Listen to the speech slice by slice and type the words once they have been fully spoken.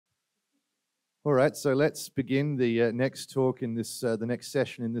All right, so let's begin the next talk in this, the next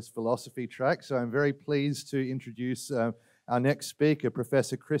session in this philosophy track. So I'm very pleased to introduce our next speaker,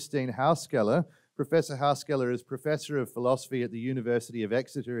 Professor Christine Hauskeller. Professor Hauskeller is Professor of Philosophy at the University of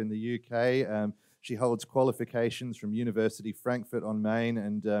Exeter in the UK. She holds qualifications from University Frankfurt on Main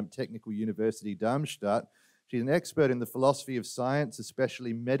and Technical University Darmstadt. She's an expert in the philosophy of science,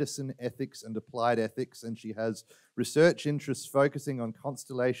 especially medicine, ethics, and applied ethics, and she has research interests focusing on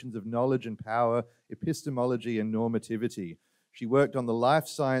constellations of knowledge and power, epistemology, and normativity. She worked on the life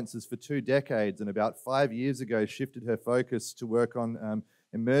sciences for 2 decades, and about 5 years ago shifted her focus to work on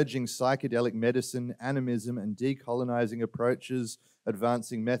emerging psychedelic medicine, animism, and decolonizing approaches,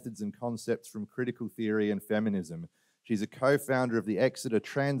 advancing methods and concepts from critical theory and feminism. She's a co-founder of the Exeter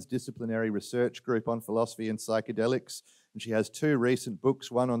Transdisciplinary Research Group on Philosophy and Psychedelics, and she has 2 recent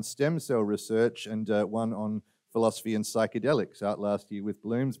books, one on stem cell research and one on philosophy and psychedelics, out last year with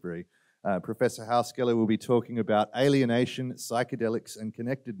Bloomsbury. Professor Hauskeller will be talking about alienation, psychedelics, and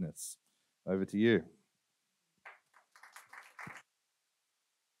connectedness. Over to you.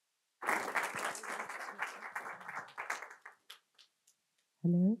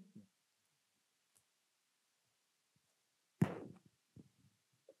 Hello.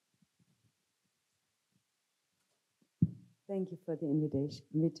 Thank you for the invitation.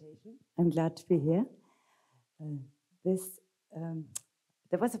 I'm glad to be here.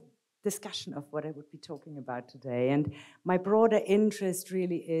 There was a discussion of what I would be talking about today, and my broader interest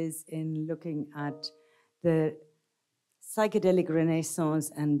really is in looking at the psychedelic renaissance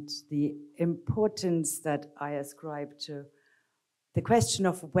and the importance that I ascribe to the question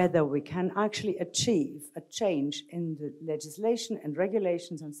of whether we can actually achieve a change in the legislation and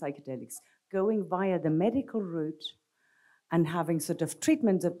regulations on psychedelics, going via the medical route and having sort of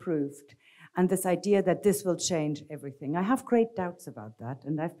treatments approved, and this idea that this will change everything. I have great doubts about that,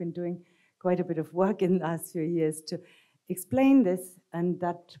 and I've been doing quite a bit of work in the last few years to explain this, and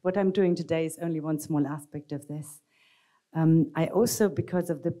that what I'm doing today is only one small aspect of this. I also, because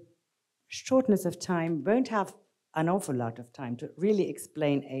of the shortness of time, won't have an awful lot of time to really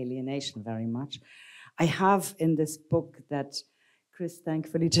explain alienation very much. I have in this book that Chris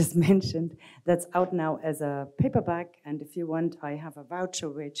thankfully just mentioned, that's out now as a paperback, and if you want, I have a voucher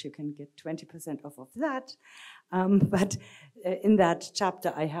which you can get 20% off of that. But in that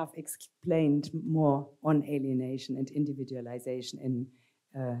chapter, I have explained more on alienation and individualization in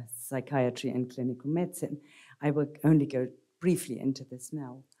psychiatry and clinical medicine. I will only go briefly into this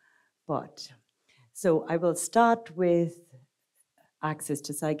now. So I will start with access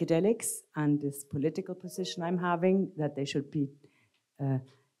to psychedelics and this political position I'm having, that they should be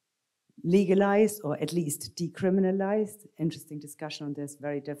legalized or at least decriminalized. Interesting discussion on this,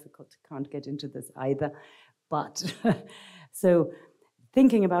 very difficult, can't get into this either. But so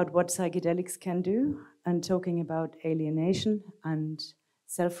thinking about what psychedelics can do and talking about alienation and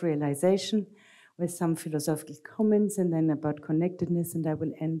self-realization with some philosophical comments, and then about connectedness, and I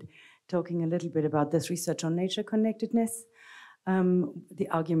will end talking a little bit about this research on nature connectedness. The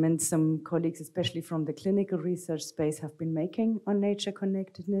arguments some colleagues, especially from the clinical research space, have been making on nature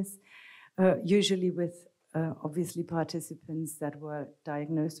connectedness, usually with obviously participants that were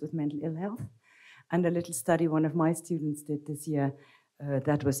diagnosed with mental ill health. And a little study one of my students did this year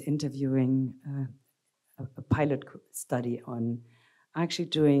that was interviewing a pilot study on actually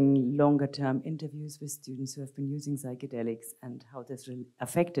doing longer term interviews with students who have been using psychedelics and how this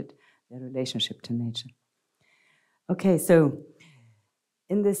affected their relationship to nature. Okay, so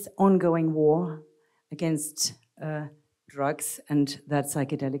in this ongoing war against drugs and that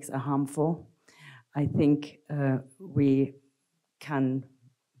psychedelics are harmful, I think we can,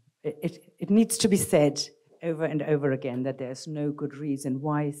 it needs to be said over and over again that there's no good reason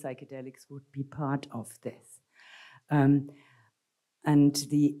why psychedelics would be part of this. And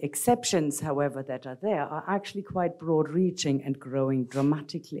the exceptions, however, that are there are actually quite broad-reaching and growing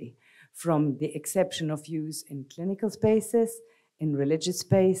dramatically, from the exception of use in clinical spaces, in religious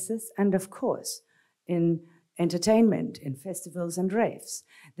spaces, and of course, in entertainment, in festivals and raves.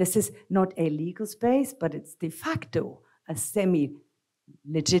 This is not a legal space, but it's de facto a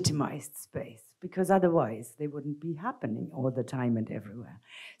semi-legitimized space, because otherwise they wouldn't be happening all the time and everywhere.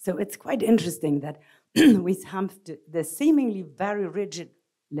 So it's quite interesting that we have the seemingly very rigid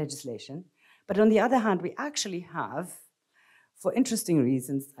legislation, but on the other hand, we actually have, for interesting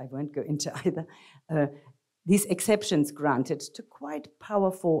reasons, I won't go into either, these exceptions granted to quite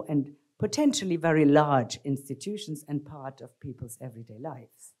powerful and potentially very large institutions and part of people's everyday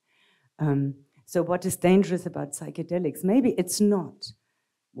lives. So what is dangerous about psychedelics? Maybe it's not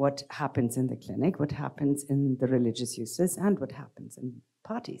what happens in the clinic, what happens in the religious uses, and what happens in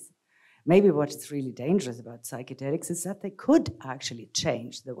parties. maybe what's really dangerous about psychedelics is that they could actually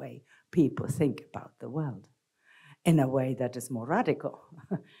change the way people think about the world in a way that is more radical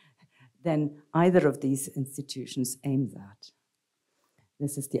than either of these institutions aims at.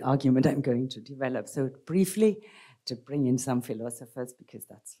 This is the argument I'm going to develop. So briefly, to bring in some philosophers, because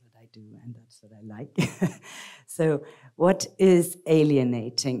that's what I do and that's what I like. So what is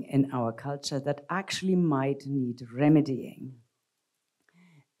alienating in our culture that actually might need remedying?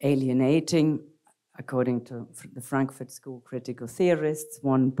 Alienating, according to the Frankfurt School critical theorists,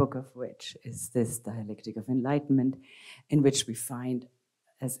 one book of which is this Dialectic of Enlightenment, in which we find,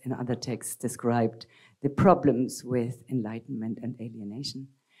 as in other texts described, the problems with enlightenment and alienation.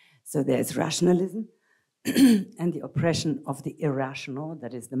 So there's rationalism and the oppression of the irrational,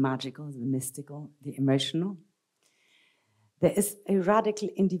 that is the magical, the mystical, the emotional. There is a radical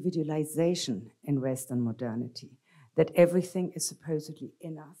individualization in Western modernity, that everything is supposedly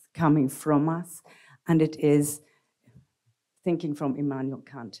in us, coming from us, and it is, thinking from Immanuel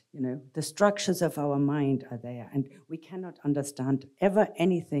Kant, the structures of our mind are there, and we cannot understand ever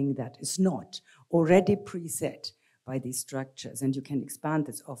anything that is not already preset by these structures. And you can expand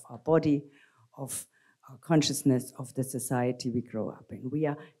this of our body, of our consciousness, of the society we grow up in. We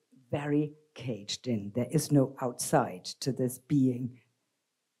are very caged in. There is no outside to this being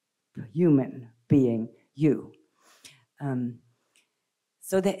human, being you.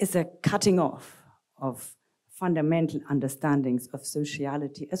 So there is a cutting off of fundamental understandings of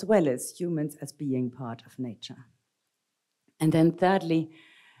sociality as well as humans as being part of nature. And then thirdly,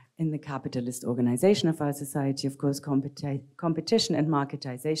 in the capitalist organization of our society, of course, competition and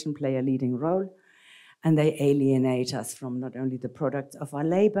marketization play a leading role, and they alienate us from not only the products of our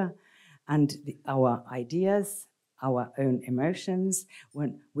labor and our ideas, our own emotions,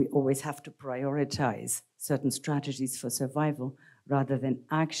 when we always have to prioritize certain strategies for survival rather than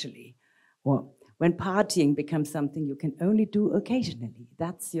actually, well, when partying becomes something you can only do occasionally,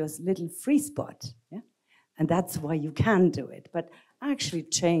 that's your little free spot, yeah? And that's why you can do it. But actually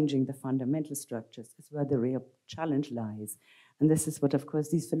changing the fundamental structures is where the real challenge lies. And this is what, of course,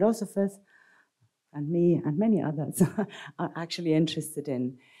 these philosophers and me and many others are actually interested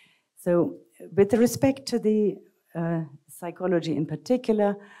in. So with respect to the psychology in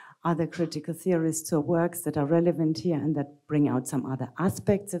particular, other critical theorists or works that are relevant here and that bring out some other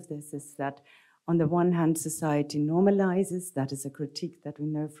aspects of this is that on the one hand, society normalizes. That is a critique that we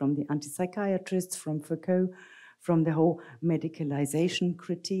know from the anti-psychiatrists, from Foucault, from the whole medicalization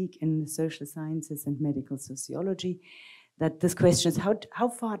critique in the social sciences and medical sociology, that this question is how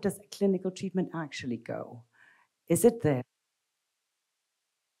far does clinical treatment actually go? Is it there?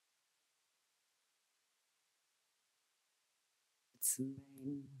 Its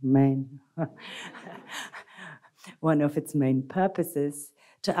main one of its main purposes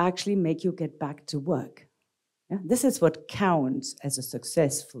to actually make you get back to work. Yeah? This is what counts as a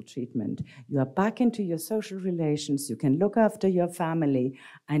successful treatment. You are back into your social relations, you can look after your family,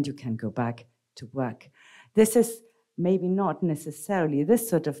 and you can go back to work. This is maybe not necessarily, this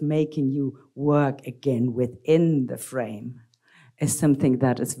sort of making you work again within the frame is something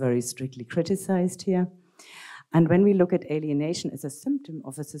that is very strictly criticized here. And when we look at alienation as a symptom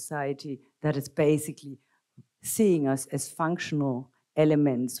of a society that is basically seeing us as functional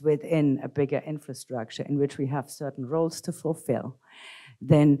elements within a bigger infrastructure in which we have certain roles to fulfill,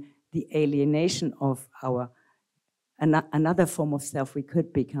 then the alienation of our another form of self we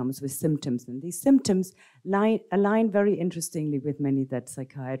could become with symptoms. And these symptoms align very interestingly with many that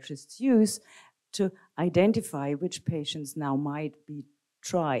psychiatrists use to identify which patients now might be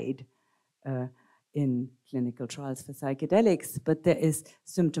tried in clinical trials for psychedelics, but there is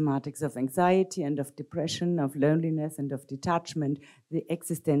symptomatics of anxiety and of depression, of loneliness and of detachment, the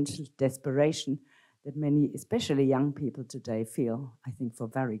existential desperation that many, especially young people today, feel, I think for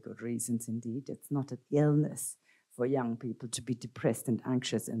very good reasons indeed. It's not an illness for young people to be depressed and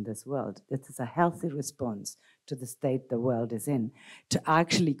anxious in this world. It is a healthy response to the state the world is in. To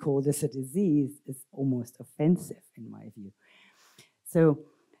actually call this a disease is almost offensive in my view. So,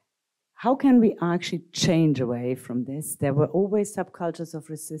 how can we actually change away from this? There were always subcultures of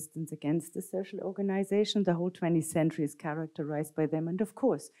resistance against the social organization. The whole 20th century is characterized by them. And of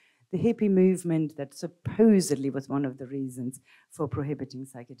course, the hippie movement that supposedly was one of the reasons for prohibiting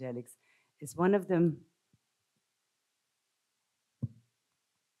psychedelics is one of them.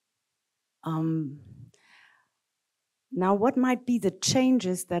 Now, what might be the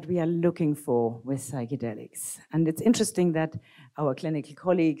changes that we are looking for with psychedelics? And it's interesting that our clinical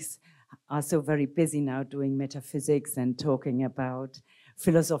colleagues are so very busy now doing metaphysics and talking about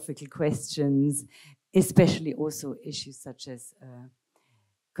philosophical questions, especially also issues such as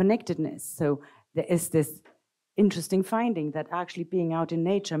connectedness. So there is this interesting finding that actually being out in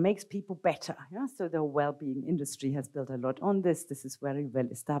nature makes people better. Yeah? So the well-being industry has built a lot on this. This is very well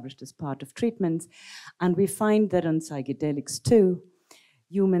established as part of treatments. And we find that on psychedelics too,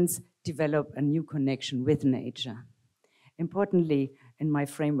 humans develop a new connection with nature. Importantly, in my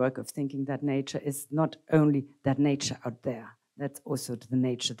framework of thinking that nature is not only that nature out there, that's also the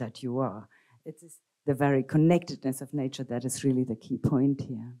nature that you are. It is the very connectedness of nature that is really the key point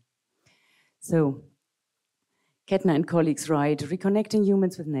here. So, Kettner and colleagues write, reconnecting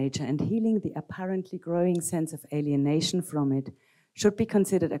humans with nature and healing the apparently growing sense of alienation from it should be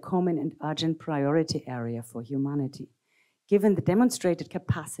considered a common and urgent priority area for humanity. Given the demonstrated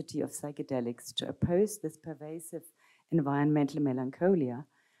capacity of psychedelics to oppose this pervasive environmental melancholia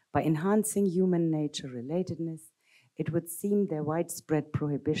by enhancing human-nature relatedness, it would seem their widespread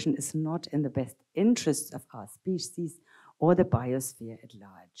prohibition is not in the best interests of our species or the biosphere at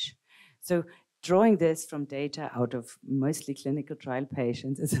large. So drawing this from data out of mostly clinical trial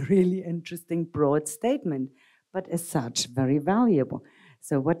patients is a really interesting broad statement, but as such, very valuable.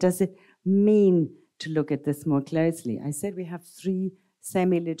 So what does it mean to look at this more closely? I said we have 3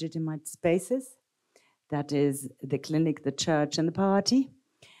 semi-legitimate spaces. That is the clinic, the church, and the party.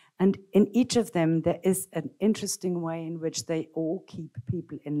 And in each of them, there is an interesting way in which they all keep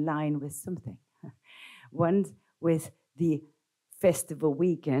people in line with something. One with the festival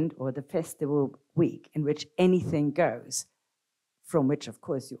weekend or the festival week in which anything goes, from which, of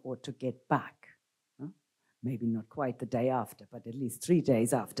course, you ought to get back. Maybe not quite the day after, but at least 3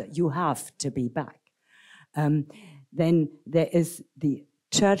 days after. You have to be back. Then there is the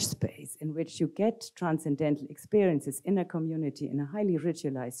church space in which you get transcendental experiences in a community in a highly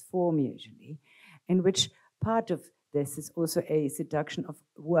ritualized form usually, in which part of this is also a seduction of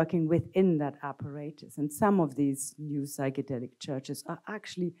working within that apparatus. And some of these new psychedelic churches are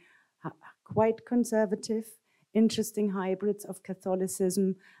actually quite conservative, interesting hybrids of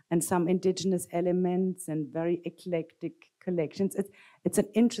Catholicism and some indigenous elements and very eclectic collections. It's an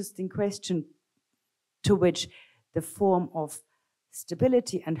interesting question to which the form of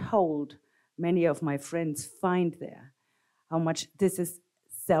stability and hold many of my friends find there, how much this is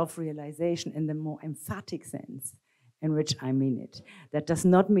self-realization in the more emphatic sense in which I mean it. That does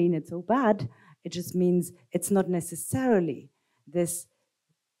not mean it's all bad, it just means it's not necessarily this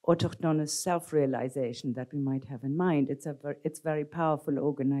autochthonous self-realization that we might have in mind. It's very powerful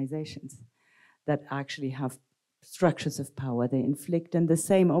organizations that actually have structures of power they inflict, and the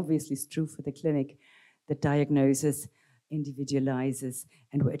same obviously is true for the clinic that diagnoses, individualizes,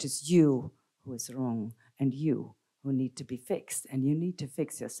 and where it is you who is wrong and you who need to be fixed, and you need to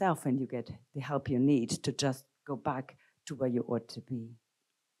fix yourself and you get the help you need to just go back to where you ought to be.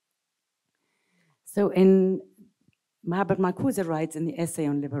 So in Herbert Marcuse writes in the essay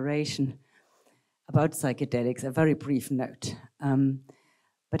on liberation about psychedelics, a very brief note.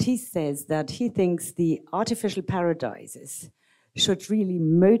 But he says that he thinks the artificial paradises should really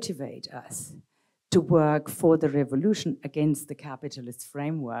motivate us to work for the revolution against the capitalist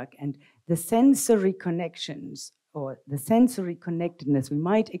framework, and the sensory connections or the sensory connectedness we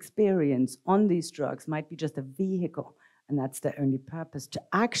might experience on these drugs might be just a vehicle, and that's their only purpose, to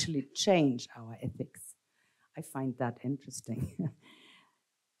actually change our ethics. I find that interesting.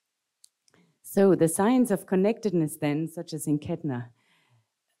 So the science of connectedness then, such as in Kettner,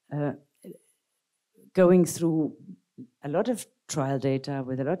 going through a lot of trial data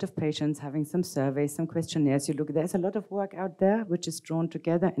with a lot of patients, having some surveys, some questionnaires. You look, there's a lot of work out there which is drawn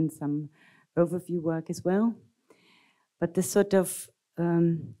together in some overview work as well. But this sort of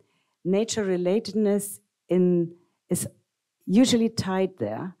nature relatedness is usually tied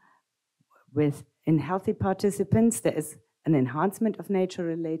there with, in healthy participants, there is an enhancement of nature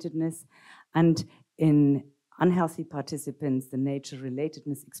relatedness, and in unhealthy participants, the nature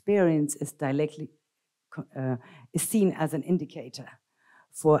relatedness experience is directly is seen as an indicator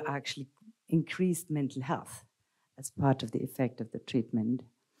for actually increased mental health as part of the effect of the treatment.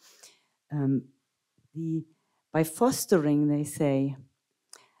 By fostering, they say,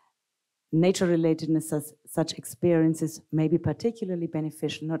 nature-relatedness, such experiences may be particularly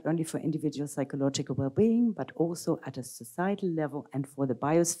beneficial not only for individual psychological well-being, but also at a societal level and for the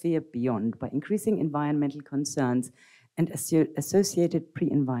biosphere beyond, by increasing environmental concerns and associated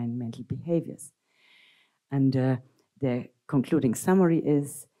pre-environmental behaviors. And the concluding summary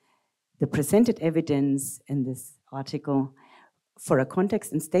is, the presented evidence in this article for a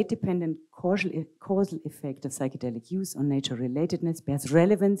context and state-dependent causal effect of psychedelic use on nature-relatedness bears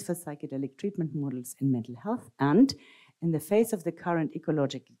relevance for psychedelic treatment models in mental health, and in the face of the current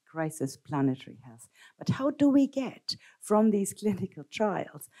ecological crisis planetary health. But how do we get from these clinical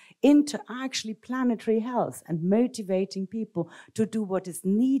trials into actually planetary health and motivating people to do what is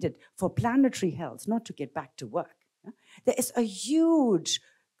needed for planetary health, not to get back to work? There is a huge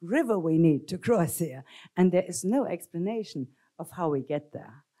river we need to cross here, and there is no explanation of how we get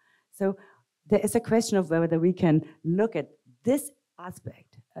there. So there is a question of whether we can look at this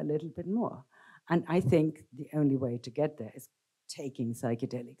aspect a little bit more. And I think the only way to get there is taking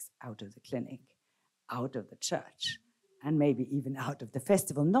psychedelics out of the clinic, out of the church, and maybe even out of the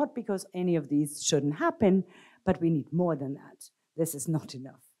festival. Not because any of these shouldn't happen, but we need more than that. This is not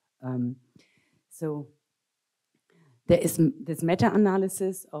enough. So there is this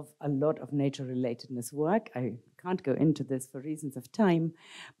meta-analysis of a lot of nature-relatedness work. I can't go into this for reasons of time,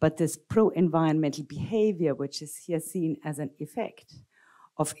 but this pro-environmental behavior, which is here seen as an effect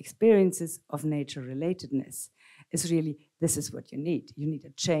of experiences of nature-relatedness, is really, this is what you need. You need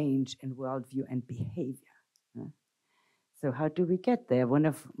a change in worldview and behavior. So how do we get there? One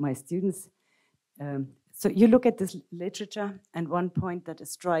of my students, so you look at this literature, and one point that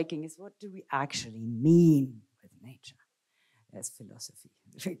is striking is, what do we actually mean with nature? There's philosophy.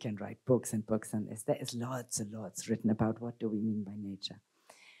 We can write books and books on this. There is lots and lots written about what do we mean by nature.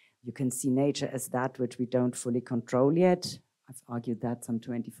 You can see nature as that which we don't fully control yet. I've argued that some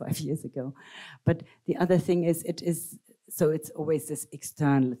 25 years ago. But the other thing is, so it's always this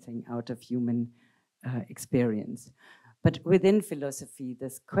external thing out of human experience. But within philosophy,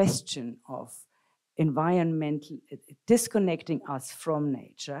 this question of environmental, disconnecting us from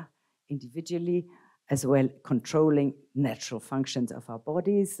nature individually, as well controlling natural functions of our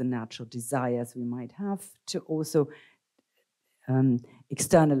bodies, the natural desires we might have, to also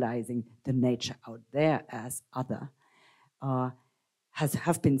externalizing the nature out there as other,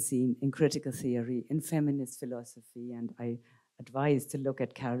 have been seen in critical theory, in feminist philosophy, and I advise to look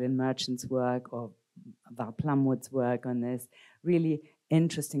at Carolyn Merchant's work or Val Plumwood's work on this. Really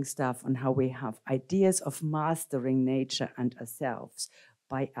interesting stuff on how we have ideas of mastering nature and ourselves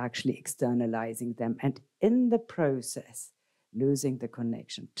by actually externalizing them, and in the process, losing the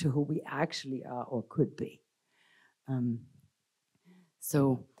connection to who we actually are or could be.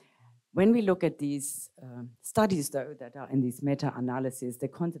 So when we look at these studies, though, that are in these meta-analyses, the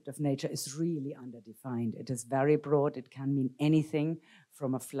concept of nature is really underdefined. It is very broad. It can mean anything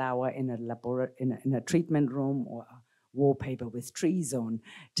from a flower in a treatment room or a wallpaper with trees on,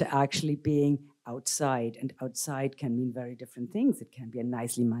 to actually being outside. And outside can mean very different things. It can be a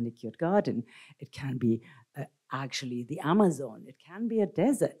nicely manicured garden. It can be actually the Amazon. It can be a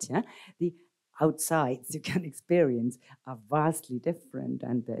desert. Yeah? The outsides you can experience are vastly different,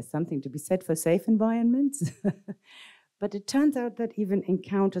 and there's something to be said for safe environments. But it turns out that even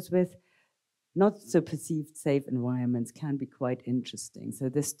encounters with not so perceived safe environments can be quite interesting. So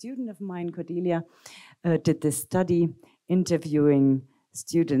the student of mine, Cordelia, did this study interviewing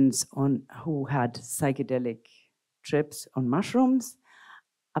students who had psychedelic trips on mushrooms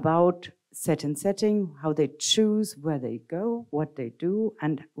about set and setting, how they choose where they go, what they do,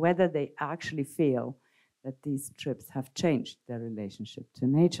 and whether they actually feel that these trips have changed their relationship to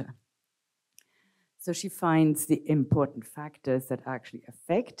nature. So she finds the important factors that actually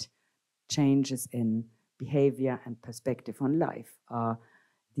affect changes in behavior and perspective on life are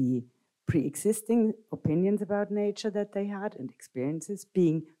the pre-existing opinions about nature that they had and experiences.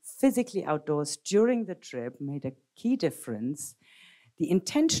 Being physically outdoors during the trip made a key difference. The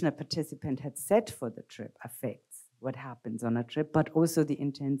intention a participant had set for the trip affects what happens on a trip, but also the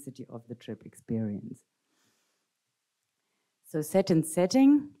intensity of the trip experience. So set and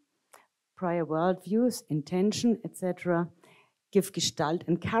setting, prior worldviews, intention, etc., give gestalt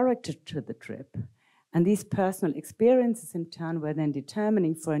and character to the trip. And these personal experiences in turn were then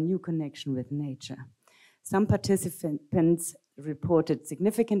determining for a new connection with nature. Some participants reported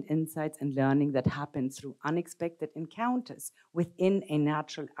significant insights and learning that happened through unexpected encounters within a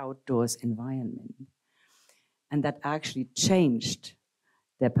natural outdoors environment, and that actually changed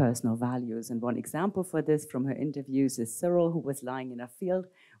their personal values. And one example for this from her interviews is Cyril, who was lying in a field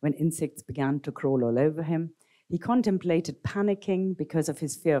when insects began to crawl all over him. He contemplated panicking because of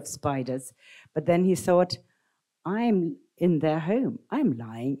his fear of spiders, but then he thought, I'm in their home. I'm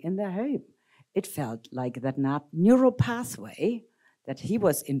lying in their home. It felt like that neural pathway that he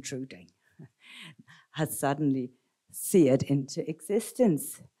was intruding had suddenly seared into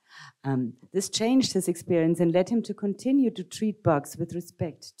existence. This changed his experience and led him to continue to treat bugs with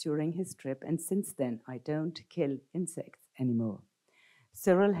respect during his trip, and since then, I don't kill insects anymore.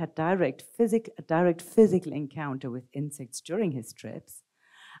 Cyril had a direct physical encounter with insects during his trips,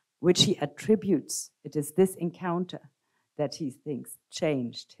 which he attributes, it is this encounter, that he thinks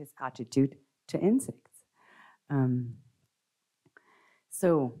changed his attitude to insects.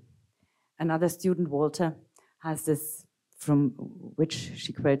 So another student, Walter, has this, from which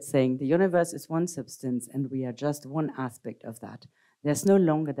she quotes saying, "The universe is one substance and we are just one aspect of that. There's no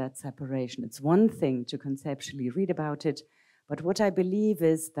longer that separation. It's one thing to conceptually read about it, but what I believe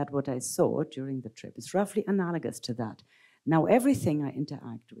is that what I saw during the trip is roughly analogous to that. Now everything I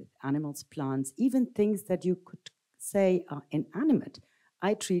interact with, animals, plants, even things that you could say are inanimate,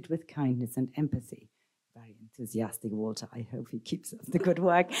 I treat with kindness and empathy." Very enthusiastic, Walter. I hope he keeps up the good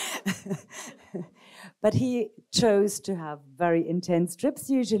work. But he chose to have very intense trips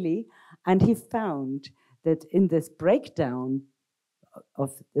usually, and he found that in this breakdown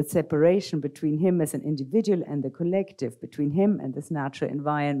of the separation between him as an individual and the collective, between him and this natural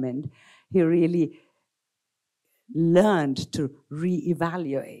environment, he really learned to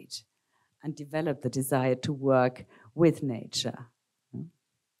reevaluate and develop the desire to work with nature.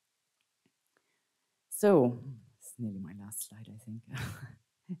 So, it's nearly my last slide, I think.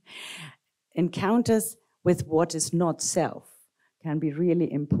 Encounters with what is not self can be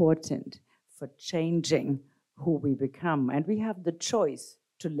really important for changing who we become. And we have the choice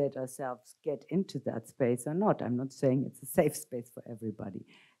to let ourselves get into that space or not. I'm not saying it's a safe space for everybody.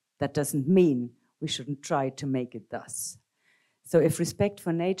 That doesn't mean we shouldn't try to make it thus. So if respect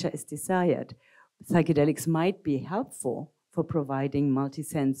for nature is desired, psychedelics might be helpful for providing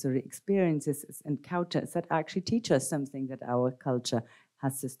multisensory experiences and encounters that actually teach us something that our culture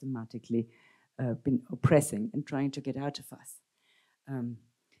has systematically been oppressing and trying to get out of us.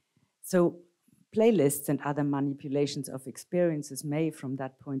 So playlists and other manipulations of experiences may, from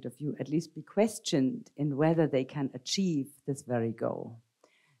that point of view, at least be questioned in whether they can achieve this very goal.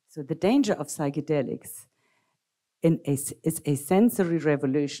 So the danger of psychedelics is a sensory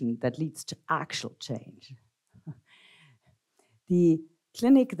revolution that leads to actual change. The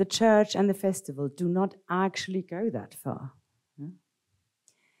clinic, the church, and the festival do not actually go that far.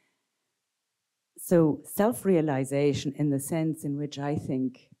 So self-realization, in the sense in which I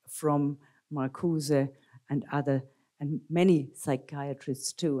think from Marcuse and many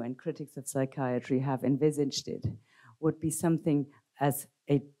psychiatrists too, and critics of psychiatry have envisaged it, would be something as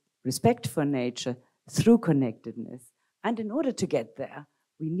a respect for nature through connectedness. And in order to get there,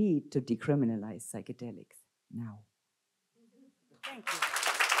 we need to decriminalize psychedelics now. Thank you.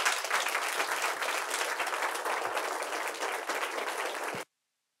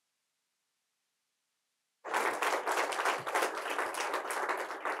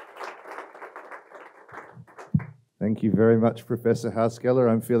 Thank you very much, Professor Hauskeller.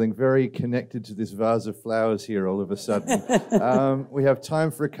 I'm feeling very connected to this vase of flowers here all of a sudden. We have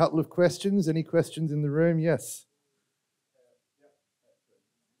time for a couple of questions. Any questions in the room? Yes.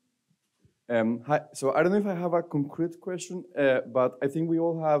 Hi. So I don't know if I have a concrete question, but I think we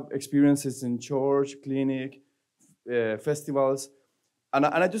all have experiences in church, clinic, festivals, and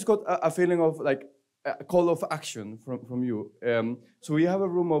I just got a feeling of like a call of action from you. So we have a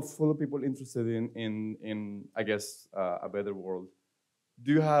room full of people interested in I guess, a better world.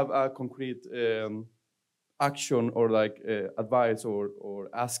 Do you have a concrete action or like advice or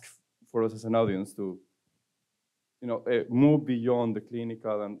ask for us as an audience to, move beyond the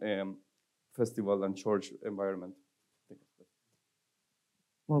clinical and festival and church environment?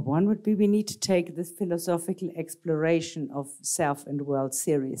 Well, one would be we need to take this philosophical exploration of self and world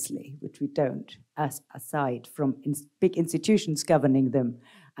seriously, which we don't, aside from big institutions governing them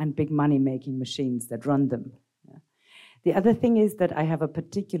and big money-making machines that run them. Yeah. The other thing is that I have a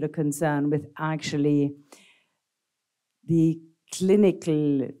particular concern with actually the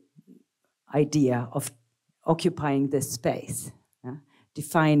clinical idea of occupying this space,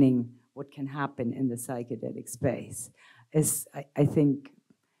 defining what can happen in the psychedelic space. I think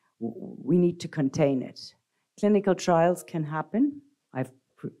we need to contain it. Clinical trials can happen. I've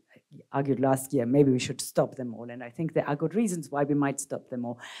argued last year, maybe we should stop them all, and I think there are good reasons why we might stop them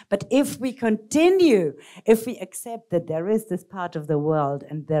all. But if we continue, if we accept that there is this part of the world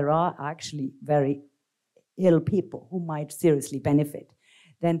and there are actually very ill people who might seriously benefit,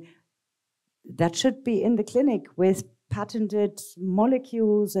 then that should be in the clinic with patented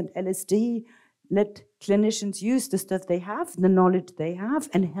molecules and LSD. Let clinicians use the stuff they have, the knowledge they have,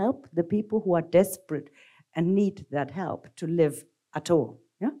 and help the people who are desperate and need that help to live at all.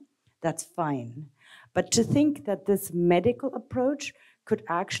 Yeah, that's fine. But to think that this medical approach could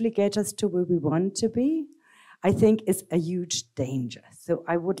actually get us to where we want to be, I think is a huge danger. So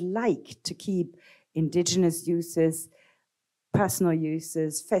I would like to keep indigenous uses, personal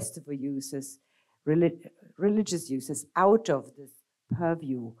uses, festival uses, religious uses out of this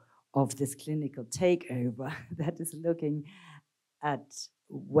purview of this clinical takeover that is looking at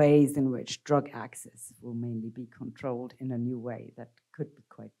ways in which drug access will mainly be controlled in a new way that could be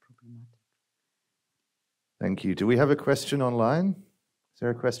quite problematic. Thank you. Do we have a question online? Is there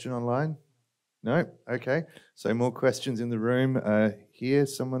a question online? No? Okay. So more questions in the room. Here,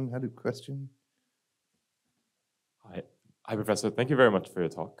 someone had a question? Hi, Professor. Thank you very much for your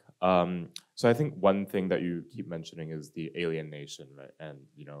talk. So I think one thing that you keep mentioning is the alienation, right? And,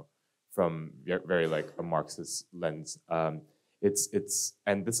 you know, from very like a Marxist lens, and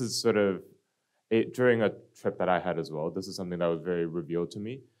this is sort of, during a trip that I had as well, this is something that was very revealed to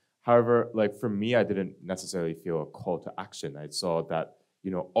me. However, like for me, I didn't necessarily feel a call to action. I saw that, you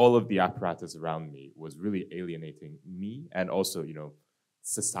know, all of the apparatus around me was really alienating me and also, you know,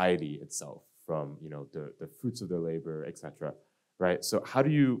 society itself from, you know, the fruits of their labor, etc. Right? So how do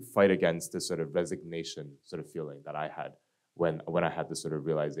you fight against this sort of resignation sort of feeling that I had when I had this sort of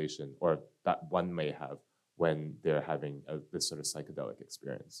realization, or that one may have when they're having this sort of psychedelic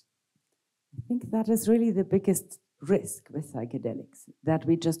experience? I think that is really the biggest risk with psychedelics, that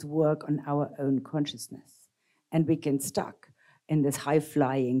we just work on our own consciousness and we get stuck in this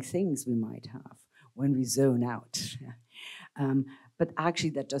high-flying things we might have when we zone out. But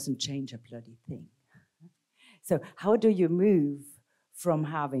actually that doesn't change a bloody thing. So how do you move from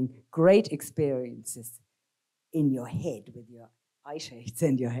having great experiences in your head with your eye shades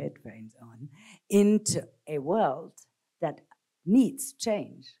and your headphones on into a world that needs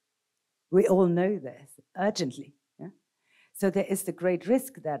change? We all know this urgently. Yeah? So there is the great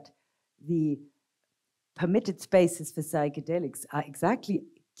risk that the permitted spaces for psychedelics are exactly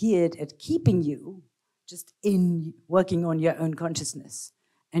geared at keeping you just in working on your own consciousness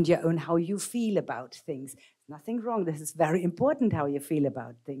and your own how you feel about things. Nothing wrong. This is very important how you feel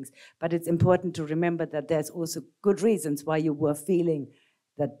about things. But it's important to remember that there's also good reasons why you were feeling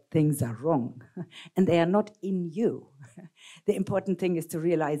that things are wrong. And they are not in you. The important thing is to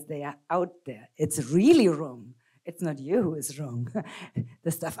realize they are out there. It's really wrong. It's not you who is wrong.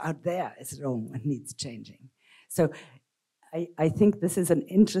 The stuff out there is wrong and needs changing. So I think this is an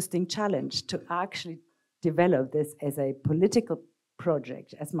interesting challenge to actually develop this as a political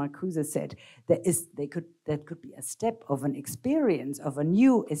project. As Marcuse said, that could be a step of an experience, of a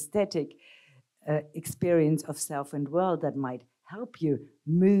new aesthetic experience of self and world that might help you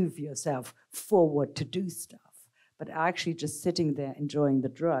move yourself forward to do stuff. But actually just sitting there enjoying the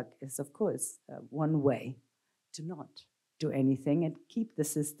drug is, of course, one way to not do anything and keep the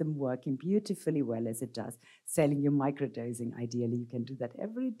system working beautifully well as it does. Selling you microdosing, ideally, you can do that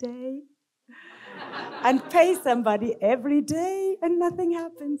every day and pay somebody every day and nothing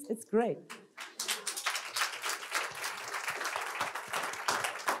happens. It's great.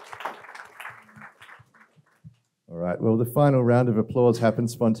 All right, well, the final round of applause happened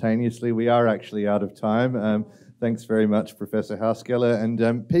spontaneously. We are actually out of time. Thanks very much, Professor Hauskeller.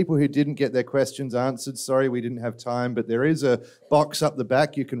 And people who didn't get their questions answered, sorry we didn't have time, but there is a box up the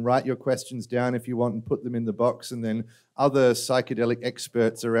back. You can write your questions down if you want and put them in the box, and then other psychedelic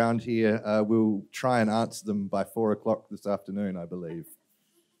experts around here will try and answer them by 4 o'clock this afternoon, I believe.